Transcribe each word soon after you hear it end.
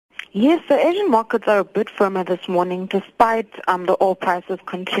Yes, the Asian markets are a bit firmer this morning despite the oil prices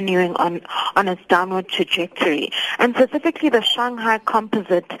continuing on its downward trajectory. And specifically the Shanghai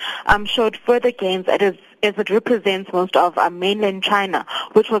Composite showed further gains as it represents most of mainland China,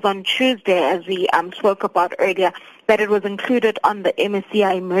 which was on Tuesday, as we spoke about earlier, that it was included on the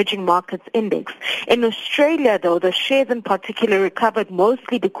MSCI Emerging Markets Index. In Australia, though, the shares in particular recovered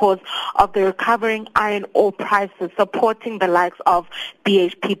mostly because of the recovering iron ore prices, supporting the likes of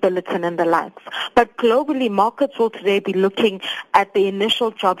BHP Billiton and the likes. But globally, markets will today be looking at the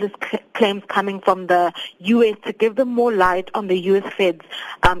initial jobless claims coming from the U.S. to give them more light on the U.S. Fed's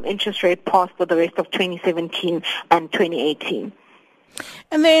interest rate path for the rest of 2017 and 2018.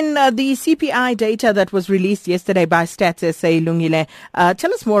 And then the CPI data that was released yesterday by Stats SA, Lungile,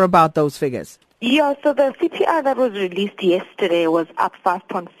 tell us more about those figures. Yeah, so the CPI that was released yesterday was up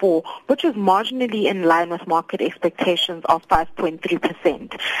 5.4, which is marginally in line with market expectations of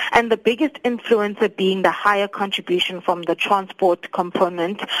 5.3%. And the biggest influencer being the higher contribution from the transport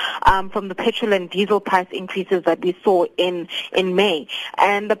component, from the petrol and diesel price increases that we saw in May.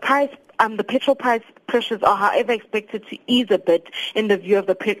 And the petrol price pressures are, however, expected to ease a bit in the view of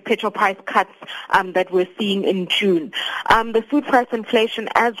the petrol price cuts that we're seeing in June. The food price inflation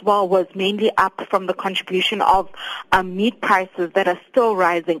as well was mainly up from the contribution of meat prices that are still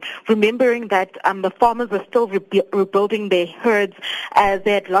rising, remembering that the farmers are still rebuilding their herds as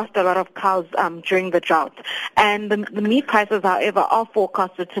they had lost a lot of cows during the drought. And the meat prices, however, are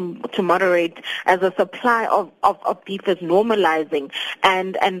forecasted to moderate as the supply of beef is normalizing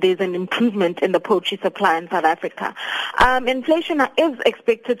and there's an improvement in the poultry supply in South Africa. Inflation is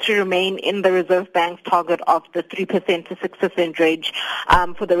expected to remain in the Reserve Bank's target of the 3% to 6% range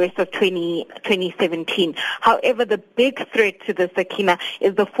for the rest of 2017. However, the big threat to this, Sakina,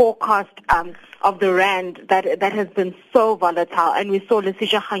 is the forecast of the rand that has been so volatile. And we saw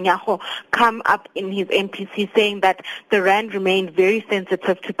Lesisha Kganyago come up in his MPC saying that the rand remained very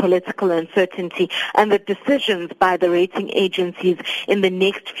sensitive to political uncertainty and the decisions by the rating agencies in the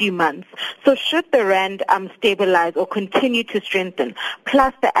next few months. So should the rand stabilize or continue to strengthen,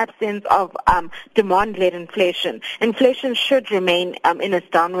 plus the absence of demand-led inflation should remain in its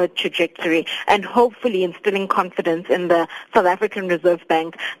downward trajectory and hopefully instilling confidence in the South African Reserve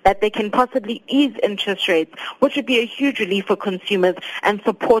Bank that they can possibly ease interest rates, which would be a huge relief for consumers and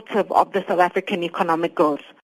supportive of the South African economic growth.